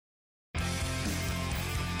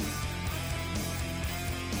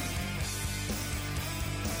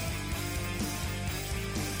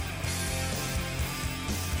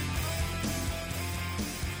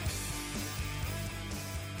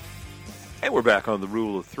And we're back on the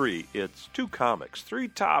Rule of Three. It's 2 comics, 3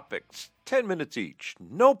 topics, 10 minutes each,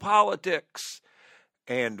 no politics,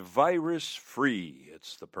 and virus-free.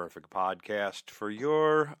 It's the perfect podcast for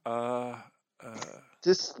your...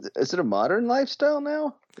 Is it a modern lifestyle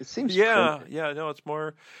now? It seems Yeah. No, it's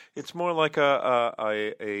more like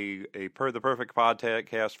the perfect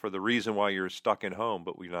podcast for the reason why you're stuck at home,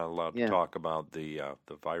 but we're not allowed to talk about the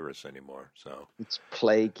virus anymore. So it's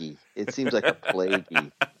plaguey. It seems like a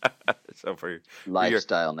plaguey so for your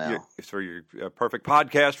lifestyle now. It's for your perfect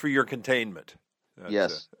podcast for your containment.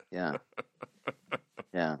 Yes. Yeah.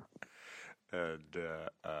 Yeah. And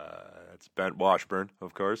it's Bent Washburn,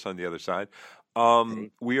 of course, on the other side.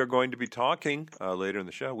 We are going to be talking later in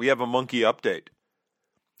the show. We have a monkey update.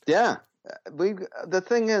 Yeah. The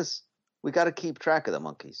thing is, we got to keep track of the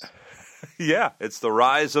monkeys. Yeah, it's the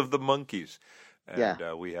rise of the monkeys. And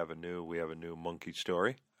yeah. we have a new monkey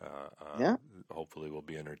story. Yeah. Hopefully will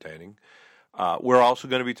be entertaining. We're also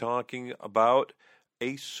going to be talking about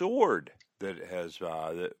a sword that has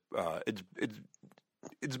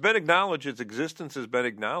it's been acknowledged, its existence has been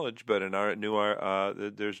acknowledged, but in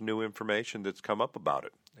there's new information that's come up about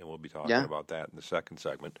it, and we'll be talking about that in the second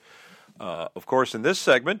segment. Of course, in this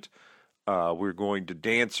segment, we're going to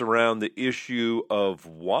dance around the issue of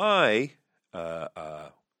why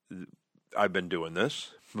I've been doing this.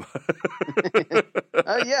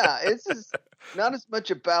 It's not as much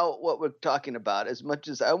about what we're talking about as much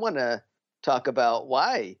as I want to talk about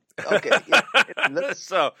why. Okay.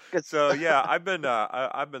 So yeah, I've been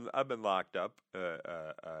locked up,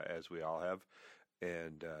 as we all have,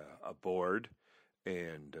 and bored,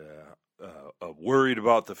 and worried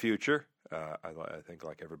about the future. I think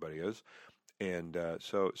like everybody is, and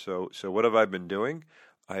so what have I been doing?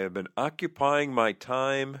 I have been occupying my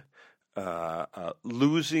time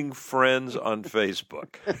losing friends on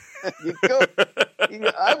Facebook.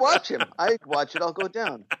 I watch him. I watch it all go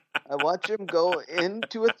down. I watch him go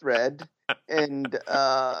into a thread, and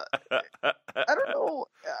I don't know.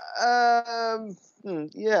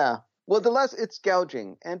 Yeah. Well, it's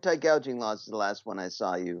gouging. Anti-gouging laws is the last one I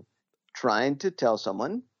saw you trying to tell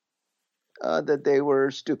someone that they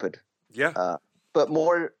were stupid. Yeah. But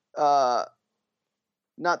more, not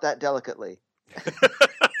that delicately.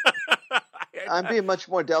 I'm being much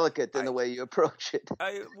more delicate than the way you approach it.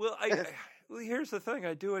 Well, here's the thing.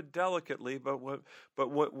 I do it delicately, but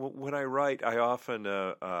when I write, I often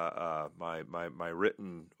my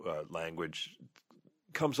written language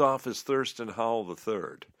comes off as Thurston Howell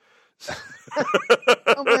III.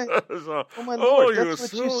 Oh my Lord, that's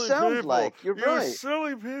what you sound people. like. You're right. You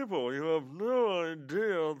silly people. You have no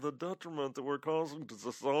idea of the detriment that we're causing to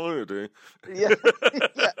society. Yeah,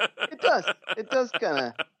 it does. It does kind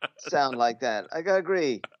of sound like that. I gotta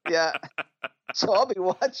agree. Yeah. So I'll be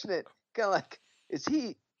watching it, kind of like, is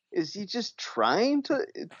he just trying to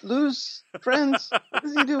lose friends? What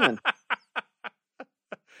is he doing?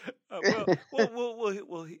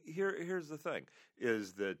 Here's the thing: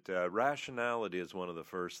 is that rationality is one of the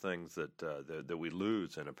first things that we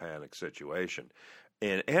lose in a panic situation.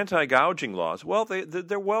 And anti-gouging laws, well,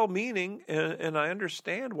 they're well-meaning, and I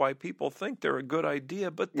understand why people think they're a good idea,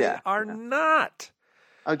 but they are not.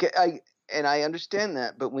 Okay, I understand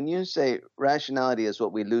that, but when you say rationality is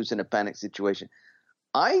what we lose in a panic situation,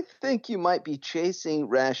 I think you might be chasing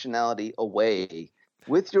rationality away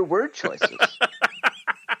with your word choices.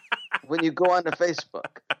 When you go onto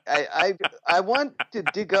Facebook, I want to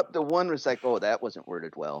dig up the one where it's like, oh, that wasn't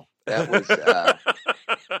worded well. That was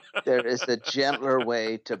there is a gentler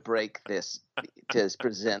way to break this, to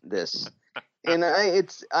present this. And I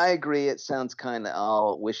agree. It sounds kind of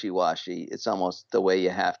all wishy-washy. It's almost the way you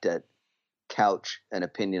have to couch an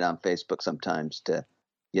opinion on Facebook sometimes to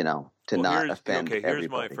not offend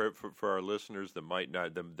everybody. Here's for our listeners that might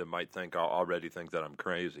not, that might already think that I'm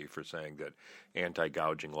crazy for saying that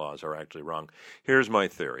anti-gouging laws are actually wrong. Here's my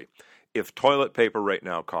theory: if toilet paper right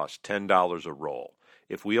now costs $10 a roll,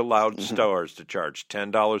 if we allowed stores to charge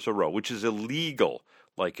 $10 a roll, which is illegal,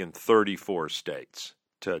 like in 34 states,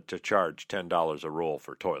 to charge $10 a roll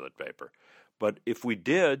for toilet paper, but if we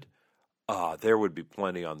did, there would be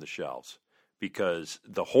plenty on the shelves, because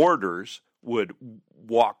the hoarders would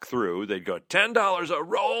walk through, they'd go, $10 a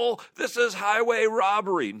roll? This is highway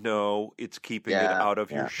robbery. No, it's keeping it out of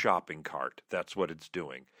your shopping cart. That's what it's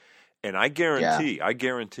doing. And I guarantee,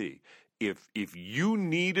 if you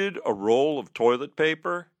needed a roll of toilet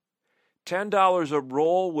paper, $10 a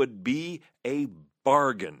roll would be a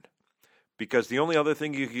bargain. Because the only other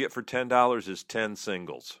thing you can get for $10 is 10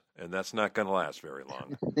 singles. And that's not going to last very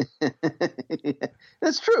long.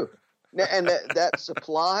 That's true. And that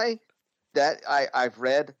supply... That I've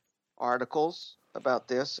read articles about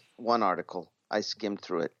this? One article. I skimmed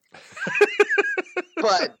through it.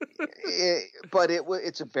 but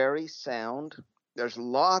it's a very sound. There's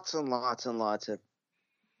lots and lots and lots of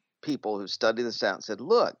people who study this out and said,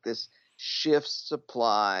 look, this shifts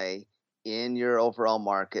supply in your overall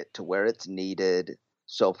market to where it's needed,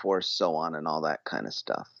 so forth, so on, and all that kind of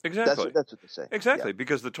stuff. Exactly. That's what they say. Exactly,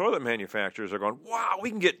 because the toilet manufacturers are going, wow, we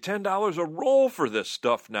can get $10 a roll for this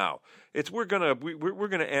stuff now. We're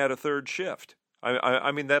gonna add a third shift.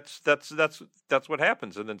 I mean that's what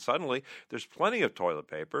happens, and then suddenly there's plenty of toilet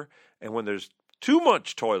paper, and when there's too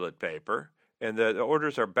much toilet paper and the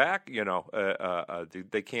orders are back,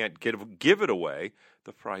 they can't give it away,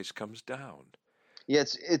 the price comes down. Yeah,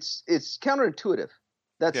 it's counterintuitive.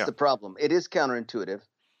 That's the problem. It is counterintuitive.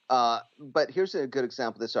 But here's a good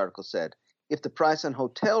example. This article said, if the price on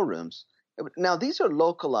hotel rooms, now these are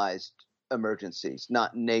localized emergencies,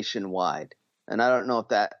 not nationwide. And I don't know if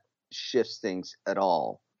that shifts things at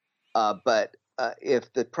all. But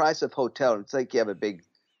if the price of hotel, it's like you have a big,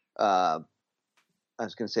 I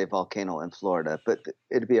was going to say volcano in Florida, but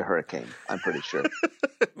it'd be a hurricane. I'm pretty sure.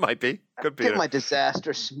 It might be. Could be. Get my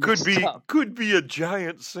disaster. Could be a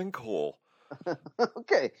giant sinkhole.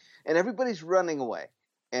 Okay, and everybody's running away.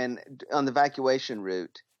 And on the evacuation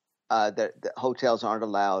route, the hotels aren't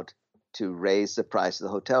allowed to raise the price of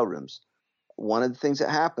the hotel rooms. One of the things that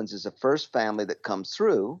happens is the first family that comes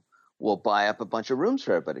through will buy up a bunch of rooms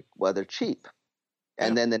for everybody, well, they're cheap.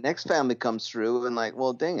 And then the next family comes through and like,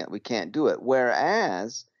 well, dang it, we can't do it.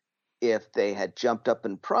 Whereas if they had jumped up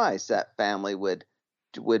in price, that family would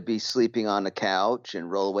be sleeping on a couch and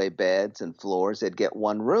rollaway beds and floors. They'd get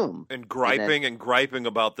one room. And griping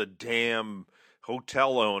about the damn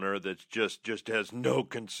hotel owner that's just has no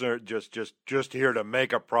concern, just here to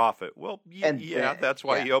make a profit. Well, that's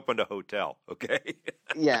why he opened a hotel, okay?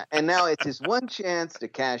 Yeah, and now it's his one chance to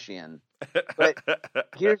cash in. But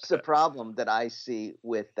here's the problem that I see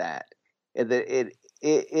with that.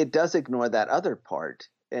 It does ignore that other part,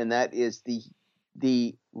 and that is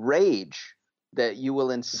the rage that you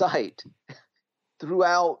will incite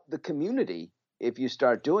throughout the community if you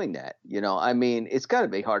start doing that. I mean, it's got to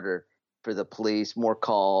be harder for the police, more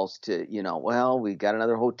calls to, well, we got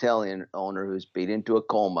another hotel owner who's beat into a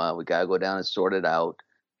coma. We got to go down and sort it out.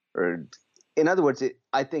 Or, in other words,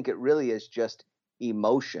 I think it really is just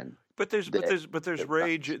emotion. But there's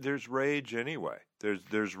rage. There's rage anyway.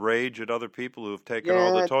 There's rage at other people who have taken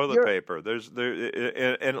all the toilet paper.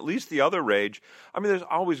 And at least the other rage. I mean, there's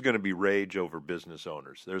always going to be rage over business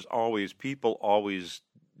owners. There's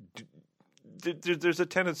a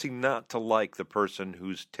tendency not to like the person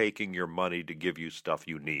who's taking your money to give you stuff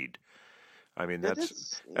you need. I mean, that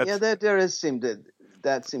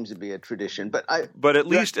seems to be a tradition. But at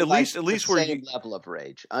least we're same level of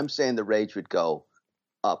rage. I'm saying the rage would go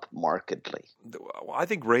up markedly. I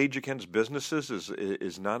think rage against businesses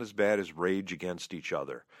is not as bad as rage against each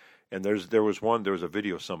other. And there was a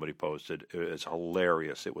video somebody posted. It's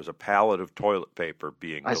hilarious. It was a pallet of toilet paper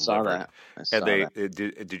being delivered. I saw that.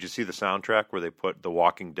 Did you see the soundtrack where they put the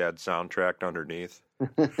Walking Dead soundtrack underneath?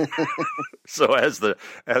 So as the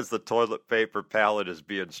toilet paper pallet is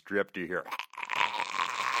being stripped, you hear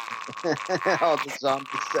all the zombie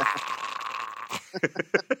sound.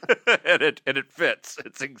 and it fits.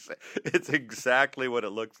 It's exactly what it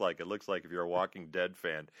looks like. It looks like, if you're a Walking Dead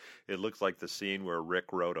fan, it looks like the scene where Rick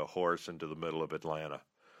rode a horse into the middle of Atlanta.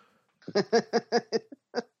 It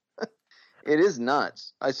is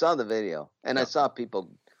nuts. I saw the video, and I saw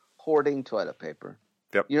people hoarding toilet paper.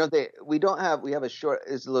 Yep. We have a short.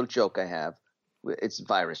 It's a little joke I have. It's a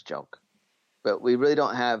virus joke, but we really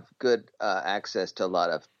don't have good access to a lot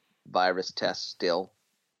of virus tests still.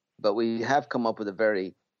 But we have come up with a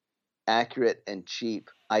very accurate and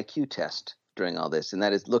cheap IQ test during all this, and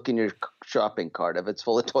that is, look in your shopping cart. If it's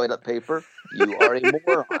full of toilet paper, you are a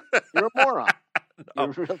moron. You're a moron.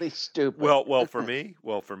 You're really stupid. Well, for me,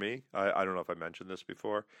 I don't know if I mentioned this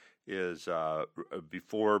before, is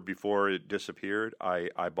before it disappeared,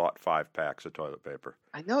 I bought 5 packs of toilet paper.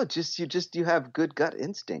 I know, you have good gut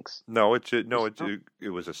instincts.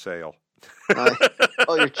 It was a sale.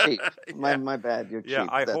 You're cheap. My bad. You're cheap. Yeah,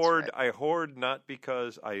 I hoard. Right. I hoard not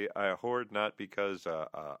because I'm a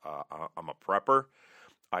prepper.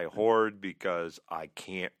 I hoard because I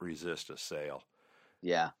can't resist a sale.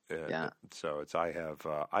 Yeah. So I have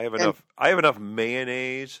enough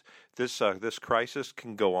mayonnaise. This crisis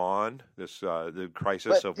can go on. The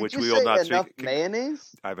crisis of which we will not enough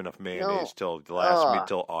mayonnaise. I have enough mayonnaise till last me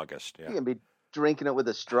till August. Yeah. You can be drinking it with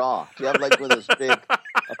a straw. Do you have like one of those big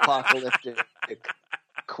apocalyptic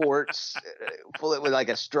quarts full it with like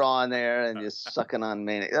a straw in there and just sucking on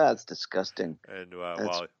mayonnaise. Oh, that's disgusting. And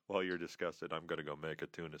while you're disgusted, I'm going to go make a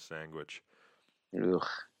tuna sandwich. Ugh.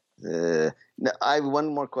 Now, I have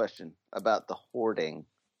one more question about the hoarding.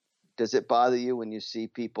 Does it bother you when you see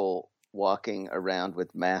people walking around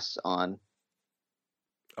with masks on?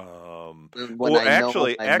 When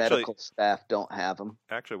actually, medical staff don't have them.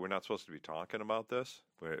 Actually, we're not supposed to be talking about this,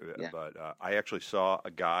 Yeah. but I actually saw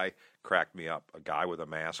a guy crack me up. A guy with a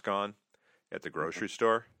mask on at the grocery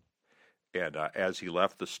store, and as he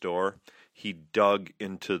left the store, he dug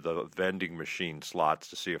into the vending machine slots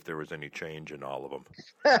to see if there was any change in all of them.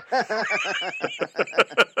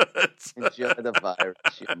 Enjoy the virus,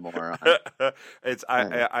 you moron.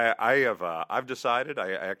 I've decided.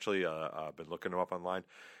 I actually been looking them up online.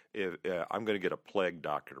 I'm going to get a plague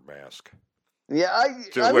doctor mask. Yeah,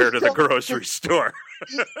 I wear to the grocery store.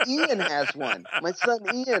 Ian has one. My son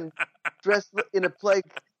Ian dressed in a plague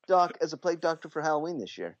doctor for Halloween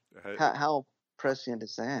this year. How prescient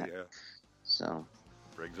is that? Yeah. So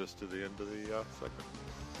brings us to the end of the segment.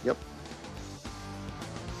 Yep.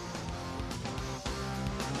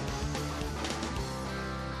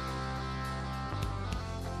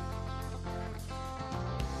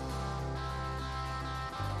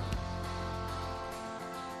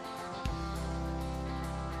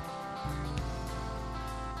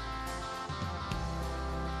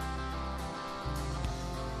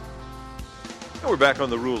 And we're back on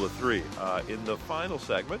the Rule of Three. In the final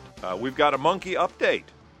segment, we've got a monkey update.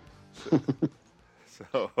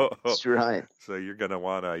 That's right. So you're gonna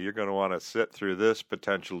wanna sit through this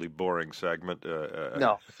potentially boring segment.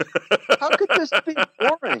 No. How could this be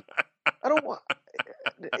boring? I don't want.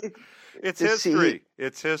 It's history.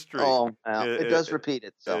 It's history. Oh, well, it does repeat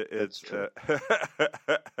itself. It's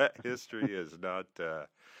history is not.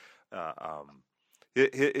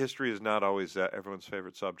 History is not always everyone's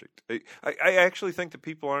favorite subject. I actually think that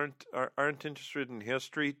people aren't interested in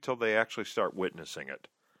history till they actually start witnessing it.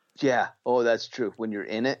 Yeah. Oh, that's true. When you're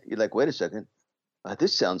in it, you're like, wait a second,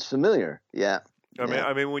 this sounds familiar. Yeah.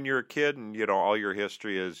 I mean, when you're a kid and all your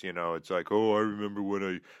history is, it's like, oh, I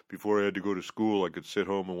remember before I had to go to school, I could sit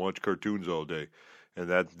home and watch cartoons all day, and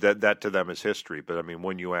that to them is history. But I mean,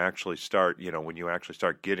 when you actually start,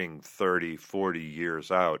 getting 30, 40 years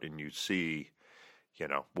out, and you see,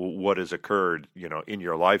 what has occurred, in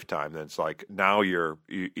your lifetime, then it's like now you're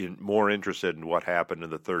more interested in what happened in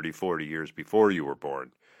the 30, 40 years before you were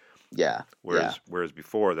born. Yeah. Whereas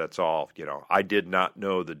before, that's all, I did not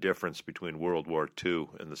know the difference between World War II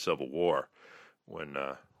and the Civil War when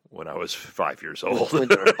I was 5 years old. When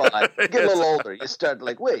you were 5. You get a little older. You start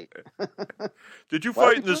like, wait. Did you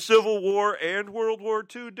fight in the Civil War and World War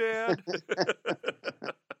II, Dad?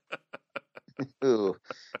 Ooh,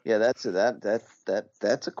 yeah, that's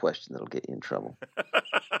a question that'll get you in trouble.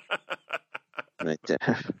 Right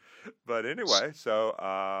there. But anyway, so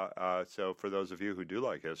for those of you who do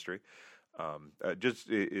like history,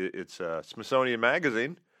 it's Smithsonian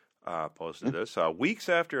Magazine posted this. Weeks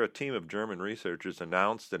after a team of German researchers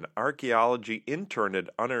announced an archaeology intern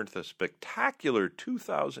had unearthed a spectacular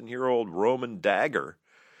 2,000-year-old Roman dagger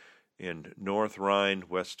in North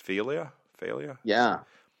Rhine-Westphalia. Yeah.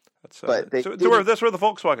 That's where the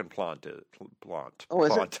Volkswagen plant is. Oh,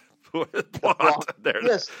 is it? Plant. There's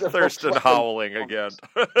yes, Thurston howling again.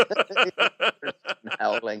 Thurston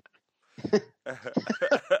howling.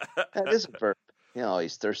 That is a verb.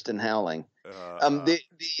 He's Thurston howling.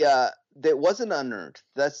 That wasn't unearthed.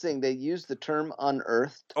 That's the thing. They used the term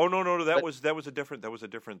unearthed. Oh no! That was a different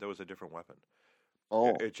weapon.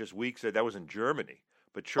 Oh, it's just weeks. That was in Germany.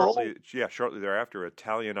 But shortly thereafter,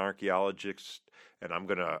 Italian archaeologists, and I'm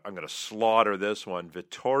gonna slaughter this one,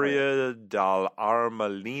 Vittoria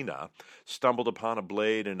dall'Armalina, stumbled upon a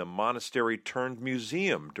blade in a monastery turned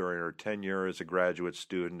museum during her tenure as a graduate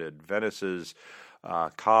student at Venice's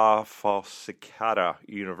Ca' Foscata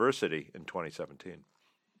University in 2017.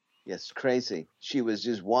 Yes, crazy. She was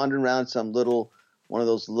just wandering around one of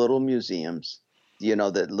those little museums,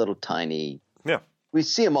 that little tiny. Yeah. We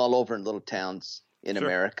see them all over in little towns in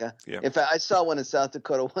America. Yeah. In fact, I saw one in South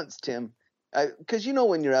Dakota once, Tim, because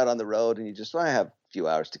when you're out on the road and I have a few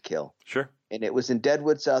hours to kill. Sure. And it was in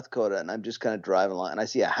Deadwood, South Dakota, and I'm just kind of driving along, and I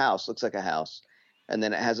see a house, looks like a house, and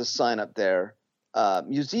then it has a sign up there,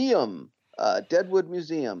 museum, Deadwood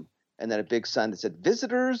Museum, and then a big sign that said,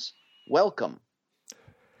 visitors, welcome.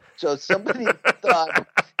 So somebody thought,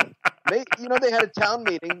 they had a town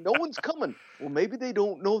meeting. No one's coming. Well, maybe they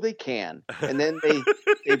don't know they can. And then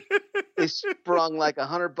they sprung like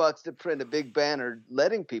 $100 to print a big banner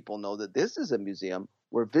letting people know that this is a museum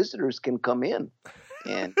where visitors can come in.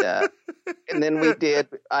 And then we did.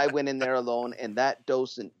 I went in there alone, and that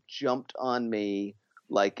docent jumped on me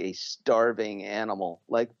like a starving animal.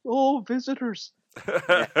 Like, oh, visitors.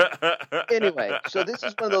 Yeah. Anyway, so this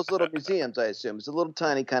is one of those little museums, I assume. It's a little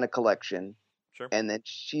tiny kind of collection. Sure. And then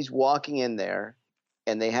she's walking in there,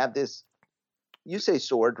 and they have this. You say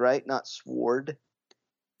sword, right? Not sword.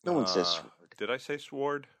 No one says sword. Did I say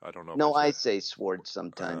sword? I don't know. No, I say sword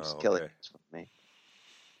sometimes. Kelly with me.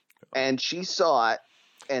 And she saw it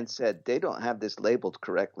and said, "They don't have this labeled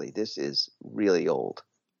correctly. This is really old."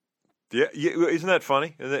 Yeah, isn't that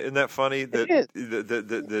funny? Isn't that funny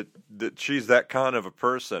that she's that kind of a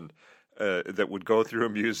person that would go through a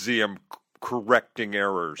museum correcting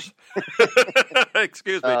errors?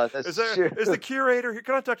 Excuse me. Is the curator here?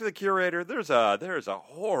 Can I talk to the curator? There's a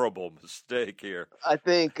horrible mistake here. I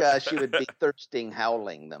think she would be thirsting,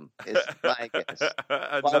 howling them. Is my guess.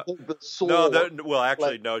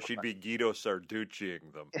 No, she'd be Guido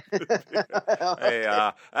Sarducciing them.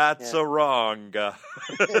 Hey, that's a wrong.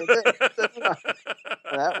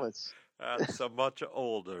 That's a much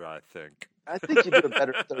older, I think. I think you do a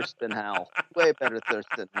better thirst than Hal. Way better thirst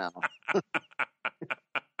than Hal.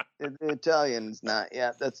 The Italian's not.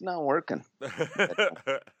 Yeah, that's not working.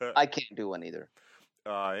 I can't do one either.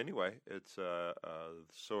 Anyway, it's that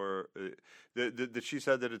she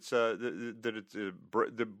said that it's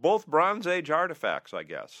both Bronze Age artifacts, I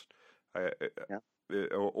guess.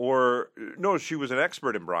 Or no, she was an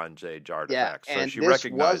expert in Bronze Age artifacts, so she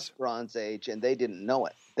recognized was Bronze Age, and they didn't know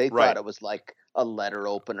it. They thought it was like a letter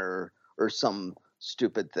opener or some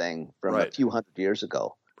stupid thing from a few hundred years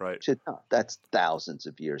ago. Right. She said, no, that's thousands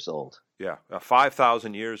of years old. Yeah,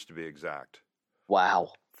 5,000 years to be exact.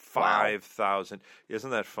 Wow. 5,000. Isn't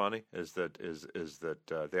that funny? Is that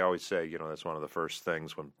they always say, that's one of the first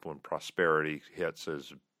things when prosperity hits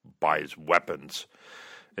is buys weapons.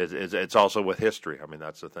 It's also with history. I mean,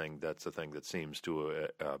 that's the thing that seems to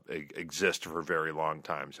exist for a very long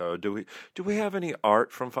time. So do we have any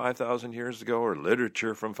art from 5,000 years ago or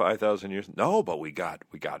literature from 5,000 years? No, but we got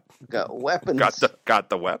weapons. Got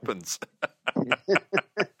the weapons.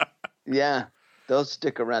 Yeah, those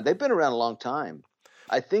stick around. They've been around a long time.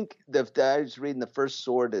 I think I was reading the first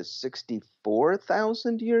sword is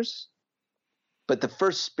 64,000 years. But the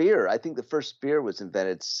first spear was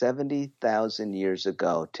invented 70,000 years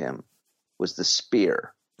ago, Tim, was the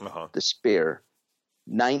spear. Uh-huh. The spear.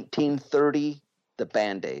 1930, the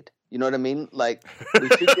Band-Aid. You know what I mean? Like, we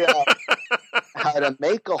figure out how to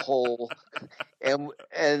make a hole, and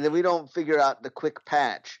then we don't figure out the quick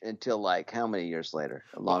patch until, like, how many years later?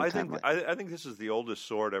 A long time later. I think this is the oldest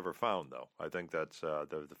sword ever found, though. I think that's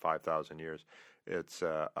the 5,000 years. It's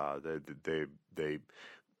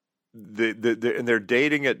and they're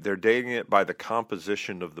dating it by the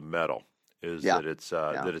composition of the metal. That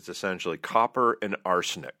it's essentially copper and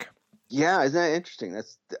arsenic. Yeah, isn't that interesting?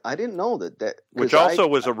 I didn't know that. Which also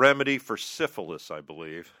was a remedy for syphilis, I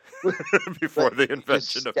believe, before the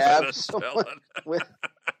invention of penicillin. What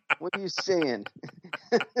are you saying?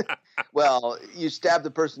 Well, you stabbed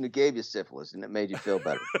the person who gave you syphilis, and it made you feel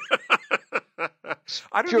better.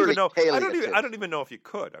 I don't even know if you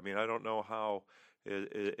could. I mean, I don't know how.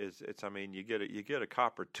 It's I mean, you get a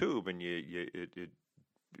copper tube, and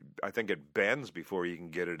I think it bends before you can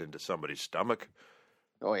get it into somebody's stomach.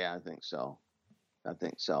 Oh yeah, I think so.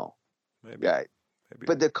 Maybe. Yeah. Maybe.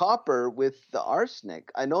 But the copper with the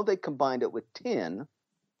arsenic, I know they combined it with tin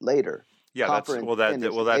later. Yeah,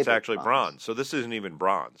 that's actually bronze. So this isn't even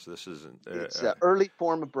bronze. This isn't. It's an early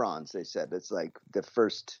form of bronze. They said it's like the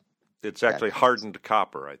first. It's actually hardened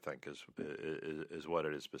copper, I think, is what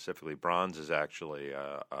it is specifically. Bronze is actually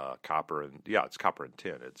copper, and it's copper and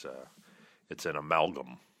tin. It's an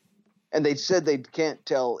amalgam. And they said they can't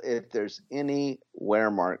tell if there's any wear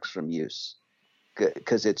marks from use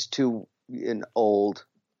because it's too old.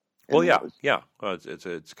 Well, yeah. Well,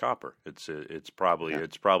 it's copper. It's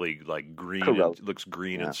probably like green. It looks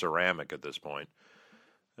green and ceramic at this point.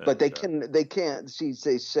 But they can't see.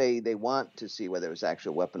 They say they want to see whether it was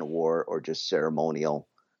actual weapon of war or just ceremonial,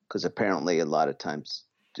 because apparently a lot of times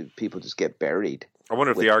people just get buried. I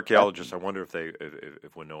wonder if the archaeologists. I wonder if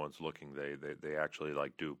if when no one's looking, they actually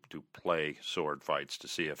like do play sword fights to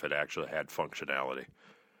see if it actually had functionality.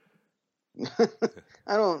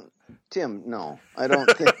 Tim. No, I don't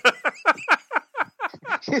think.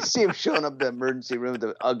 You see him showing up in the emergency room with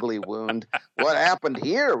an ugly wound. What happened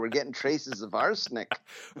here? We're getting traces of arsenic.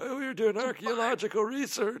 We were doing archaeological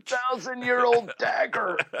research. 1,000-year-old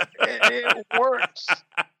dagger. It works.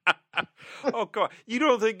 Oh, come on! You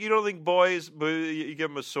don't think boys? But you give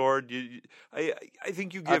them a sword. I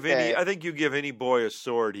think you give Okay. any boy a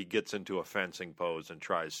sword, he gets into a fencing pose and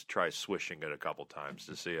tries swishing it a couple times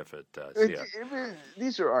to see if it.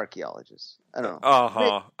 These are archaeologists. I don't know.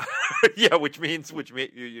 Uh-huh. Yeah, which means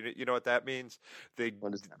you know what that means? They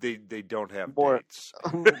What is that? they don't have More dates.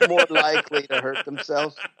 more likely to hurt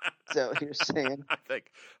themselves. Is that what you're saying?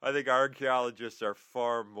 I think archaeologists are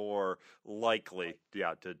far more likely,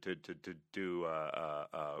 to do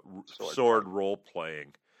sword role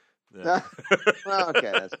playing. Well,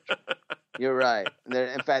 okay, that's true. You're right.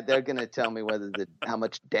 In fact, they're going to tell me how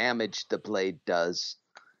much damage the blade does.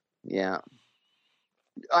 Yeah,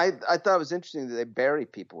 I thought it was interesting that they bury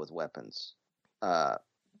people with weapons. I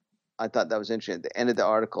thought that was interesting. At the end of the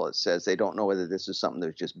article, it says they don't know whether this is something that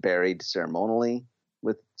was just buried ceremonially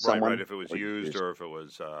with someone. Right. If it was used or if it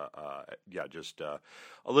was, just a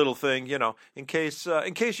little thing, in case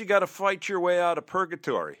you got to fight your way out of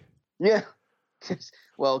purgatory. Yeah.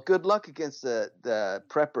 Well, good luck against the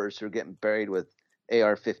preppers who are getting buried with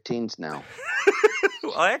AR-15s now.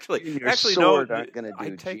 Well, actually, sword no. Aren't gonna do I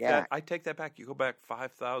take that back. You go back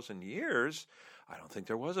 5,000 years. I don't think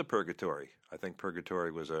there was a purgatory. I think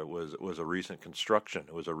purgatory was a recent construction.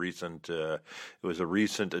 It was a recent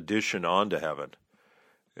addition onto heaven.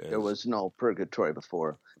 There was no purgatory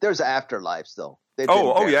before. There's afterlives though.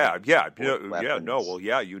 Yeah. Weapons.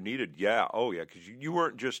 You needed, because you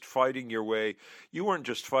weren't just fighting your way. You weren't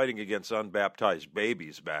just fighting against unbaptized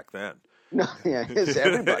babies back then. No, yeah, it's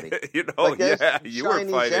everybody. You were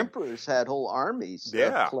Chinese fighting. Emperors had whole armies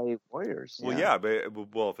of clay warriors. Yeah.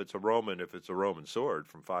 Well, if it's a Roman sword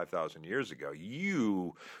from 5,000 years ago,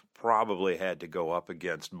 you probably had to go up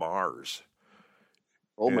against Mars.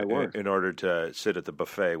 Oh my word! In order to sit at the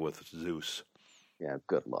buffet with Zeus. Yeah,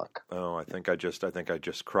 good luck. Oh, I think I just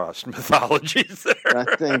crossed mythologies there.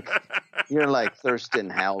 I think you're like Thurston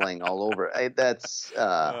Howling all over. That's.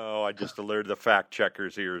 I just alerted the fact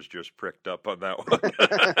checker's ears just pricked up on that one.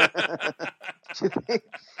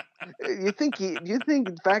 You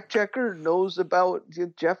think fact checker knows about?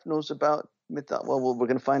 Jeff knows about mythology? Well, we're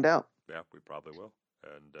going to find out. Yeah, we probably will.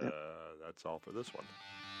 And that's all for this one.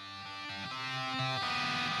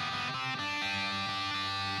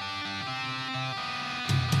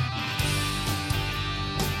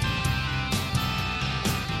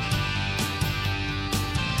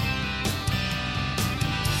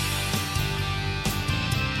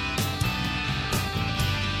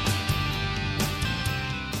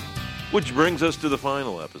 Which brings us to the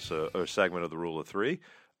final episode or segment of the Rule of Three.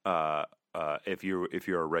 If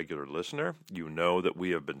you're a regular listener, you know that we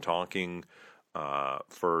have been talking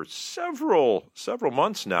for several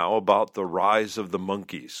months now about the rise of the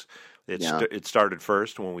monkeys. It started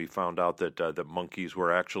first when we found out that the monkeys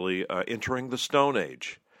were actually entering the Stone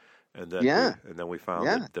Age. And then we found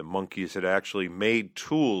that the monkeys had actually made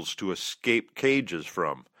tools to escape cages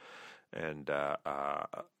from. And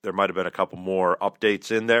there might have been a couple more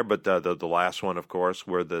updates in there, but the last one, of course,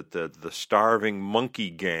 where the starving monkey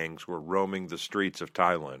gangs were roaming the streets of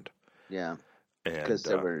Thailand. Yeah, because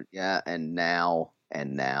they were. Yeah, and now it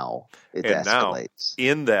escalates.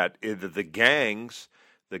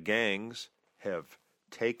 The gangs have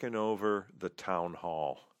taken over the town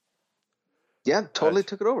hall. Yeah, totally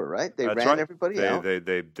took it over, right? They ran everybody out.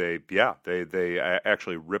 They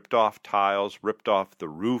actually ripped off tiles, ripped off the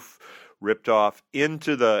roof, ripped off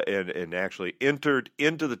into and actually entered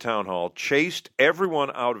into the town hall, chased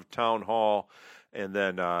everyone out of town hall, and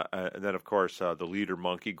then of course the leader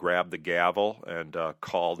monkey grabbed the gavel and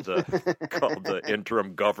called the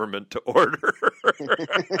interim government to order.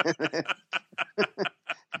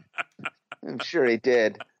 I'm sure he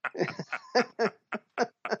did.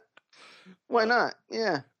 Why not?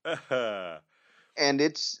 Yeah. And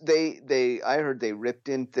I heard they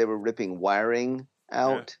were ripping wiring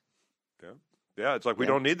out. Yeah, it's like we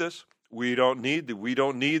don't need this. We don't need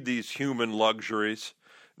these human luxuries.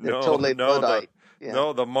 They're totally Luddite.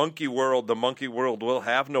 No, the monkey world will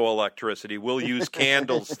have no electricity. We'll use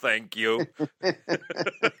candles, thank you.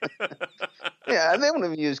 Yeah, they won't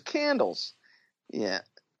even use candles. Yeah.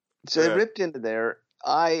 So they ripped into there.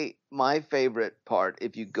 My favorite part,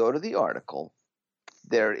 if you go to the article,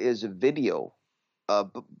 there is a video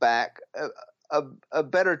back a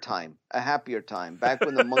better time, a happier time, back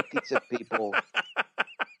when the monkeys and people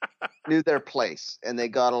knew their place and they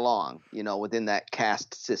got along, within that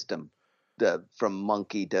caste system, from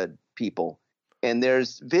monkey to people. And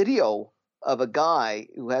there's video of a guy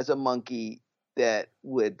who has a monkey that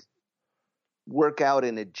would work out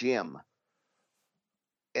in a gym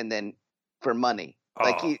and then for money.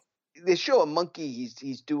 Like they show a monkey,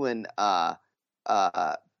 he's doing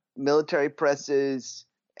military presses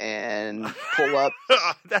and pull-ups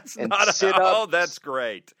That's and not sit-ups. Oh, that's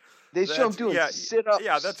great. They show them doing sit-ups.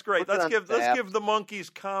 Yeah, that's great. working Let's on give the monkeys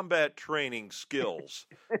combat training skills.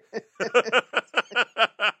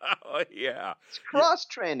 Oh, yeah. It's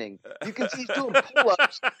cross-training. You can see he's doing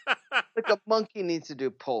pull-ups like a monkey needs to do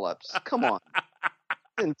pull-ups. Come on.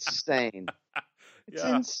 It's insane. It's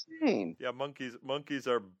Yeah. insane. Yeah, monkeys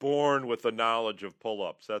are born with the knowledge of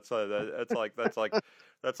pull-ups. That's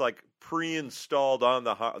like pre-installed on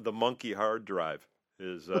the monkey hard drive.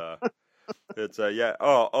 It's yeah.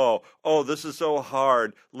 Oh, this is so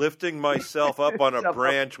hard. Lifting myself up on a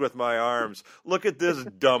branch with my arms. Look at this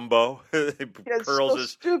Dumbo. He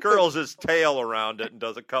curls his tail around it and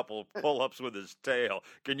does a couple pull-ups with his tail.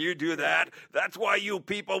 Can you do that? That's why you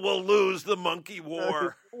people will lose the monkey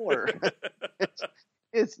war.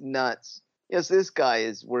 It's nuts. Yes, this guy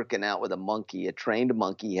is working out with a monkey, a trained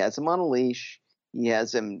monkey. He has him on a leash. He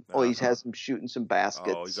has him. Oh, he has him shooting some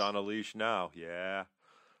baskets. Oh, he's on a leash now. Yeah.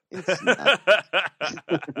 It's nuts.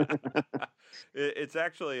 It's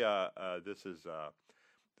actually this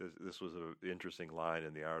was an interesting line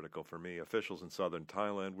in the article for me. Officials in southern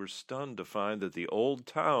Thailand were stunned to find that the old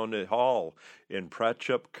town hall in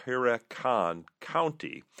Prachuap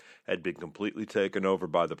County had been completely taken over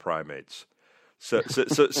by the primates. So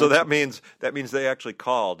that means they actually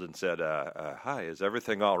called and said, "Hi, is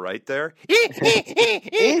everything all right there?"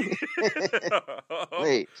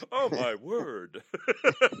 Wait. Oh my word!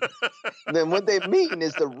 Then what they mean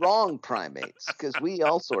is the wrong primates, because we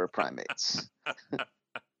also are primates.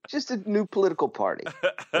 Just a new political party,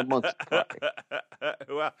 the monkey party.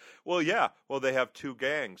 Well, yeah. Well, they have two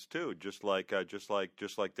gangs too, just like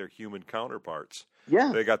their human counterparts.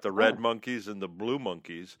 Yeah, they got the red monkeys and the blue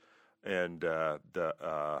monkeys. And I'm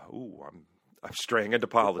straying into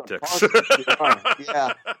politics.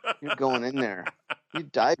 Yeah, you're going in there. You're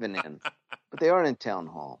diving in. But they are in town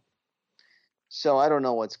hall. So I don't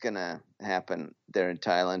know what's going to happen there in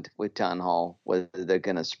Thailand with town hall, whether they're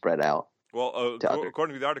going to spread out. Well,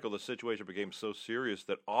 according to the article, the situation became so serious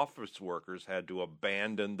that office workers had to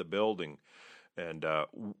abandon the building and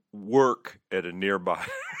work at a nearby.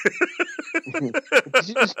 Did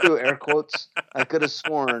you just do air quotes? I could have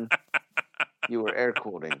sworn you were air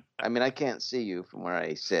quoting. I mean, I can't see you from where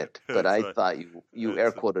I sit, but I thought you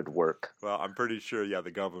air quoted work. Well, I'm pretty sure, yeah, the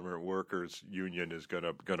government workers union is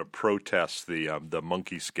gonna protest the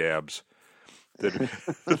monkey scabs that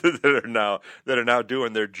are now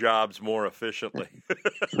doing their jobs more efficiently.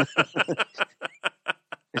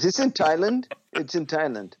 Is this in Thailand? It's in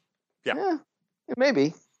Thailand. Yeah.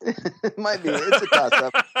 Maybe. It might be. It's a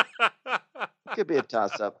toss-up. It could be a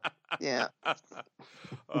toss-up. Yeah.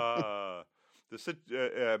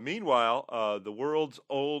 Meanwhile, the world's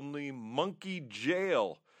only monkey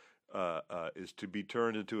jail is to be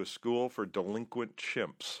turned into a school for delinquent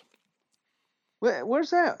chimps. Where's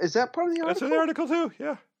that? Is that part of the article? That's in the article too.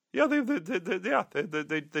 Yeah.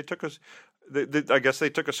 They took us. I guess they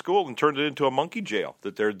took a school and turned it into a monkey jail.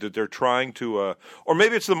 That they're trying to, or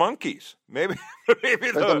maybe it's the monkeys. Maybe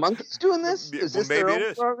the monkeys doing this. Is this their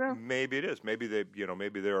own program? Maybe it is. Maybe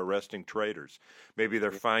they're arresting traitors. Maybe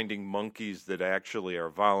they're finding monkeys that actually are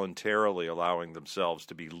voluntarily allowing themselves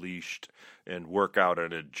to be leashed and work out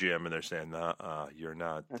at a gym, and they're saying, you're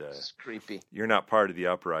not. That's creepy. You're not part of the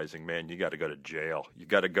uprising, man. You got to go to jail. You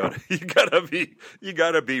got to be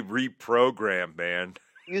reprogrammed, man.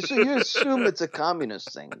 You assume it's a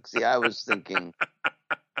communist thing. See, I was thinking,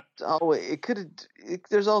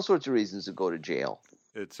 there's all sorts of reasons to go to jail.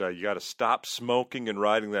 It's you got to stop smoking and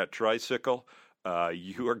riding that tricycle.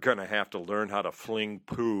 You are going to have to learn how to fling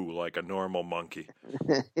poo like a normal monkey.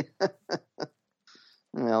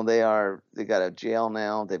 Well, they got a jail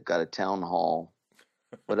now. They've got a town hall.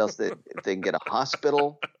 What else? If they can get a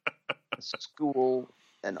hospital, a school,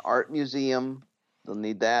 an art museum, they'll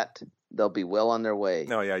need that. They'll be well on their way.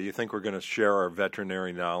 Oh, yeah. You think we're going to share our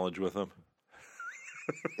veterinary knowledge with them?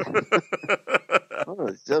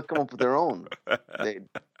 They'll come up with their own.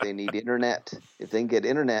 They need internet. If they can get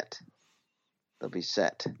internet, they'll be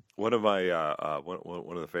set. One of my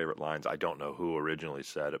one of the favorite lines. I don't know who originally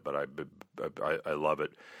said it, but I love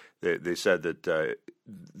it. They said that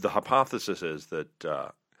the hypothesis is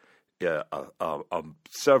that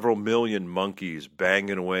several million monkeys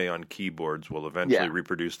banging away on keyboards will eventually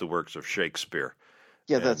reproduce the works of Shakespeare.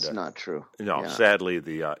 Yeah, that's not true. No, sadly,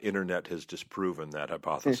 the internet has disproven that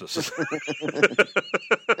hypothesis.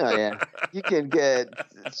 Oh, yeah. You can get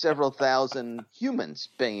several thousand humans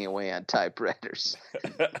banging away on typewriters.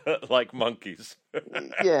 Like monkeys.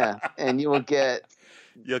 Yeah, and you will get...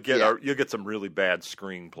 You'll get some really bad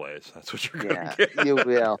screenplays. That's what you're going to get. You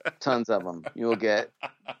will. Tons of them. You will get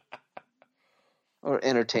Or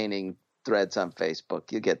entertaining threads on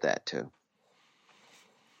Facebook. You get that too.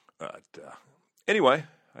 But anyway,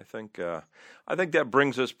 I think that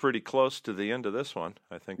brings us pretty close to the end of this one.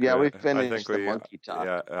 I think. Yeah, we finished the monkey talk.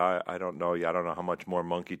 Yeah, I don't know. I don't know how much more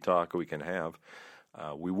monkey talk we can have.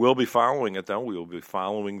 We will be following it, though. We will be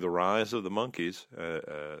following the rise of the monkeys.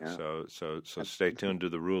 So stay tuned to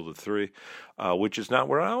the Rule of Three, which is now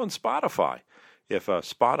we're now on Spotify. If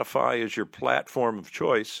Spotify is your platform of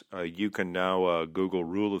choice, you can now Google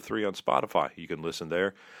Rule of Three on Spotify. You can listen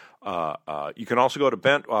there. You can also go to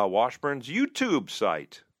Bent Washburn's YouTube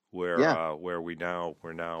site, where we're now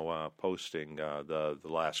posting the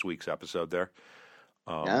last week's episode there.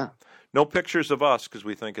 No pictures of us because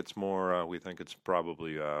we think it's more. We think it's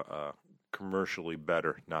probably commercially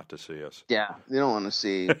better not to see us. Yeah, you don't want to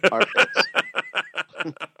see our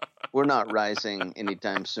face. We're not rising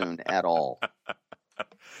anytime soon at all.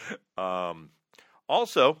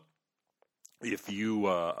 Also, if you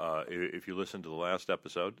listen to the last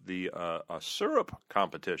episode, the syrup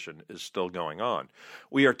competition is still going on.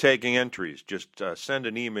 We are taking entries. Just send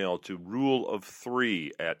an email to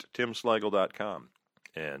ruleof3@timslagle.com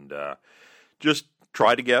and just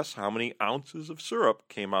try to guess how many ounces of syrup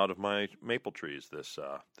came out of my maple trees this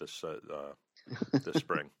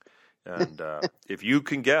spring. And if you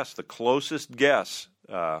can guess, the closest guess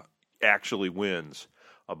actually wins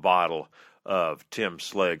a bottle of Tim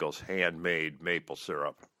Slagle's handmade maple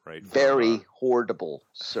syrup. Right? Very hoardable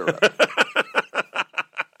syrup.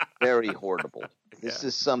 Very hoardable. This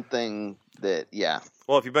is something that,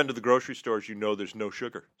 Well, if you've been to the grocery stores, you know there's no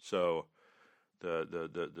sugar. So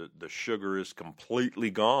the sugar is completely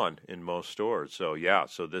gone in most stores. So,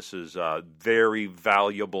 so this is a very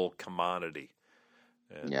valuable commodity.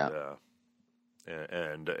 And,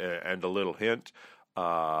 and a little hint,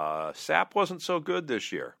 sap wasn't so good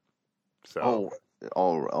this year. So.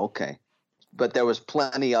 Okay. But there was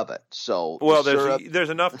plenty of it. So there's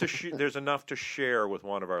enough to share with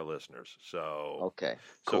one of our listeners. So okay,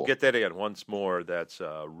 cool. So get that in once more. That's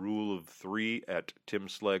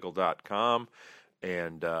ruleof3@timslagle.com,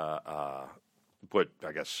 and put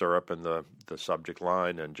syrup in the subject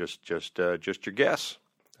line, and just your guess.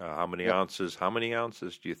 How many ounces? How many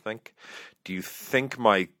ounces do you think? Do you think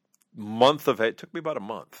my month of it took me about a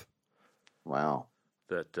month? Wow.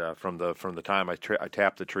 That from the time I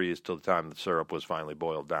tapped the trees till the time the syrup was finally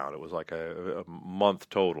boiled down, it was like a month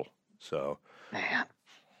total. So, man,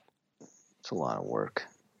 it's a lot of work.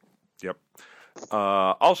 Yep.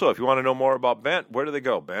 Also, if you want to know more about Bent, where do they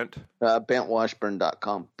go, Bent?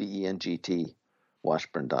 BentWashburn.com, BENGT,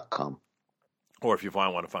 Washburn.com. Or if you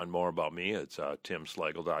want to find more about me, it's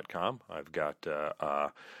timslagle.com. I've got the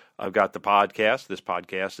podcast. This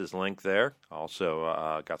podcast is linked there.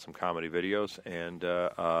 Also got some comedy videos and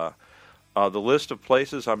the list of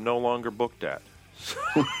places I'm no longer booked at.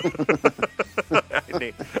 I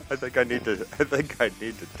think I need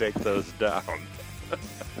to take those down.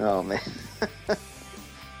 Oh man.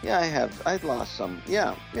 I've lost some.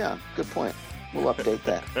 Yeah. Good point. We'll update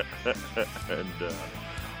that. And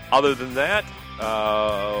other than that,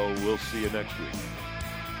 we'll see you next week.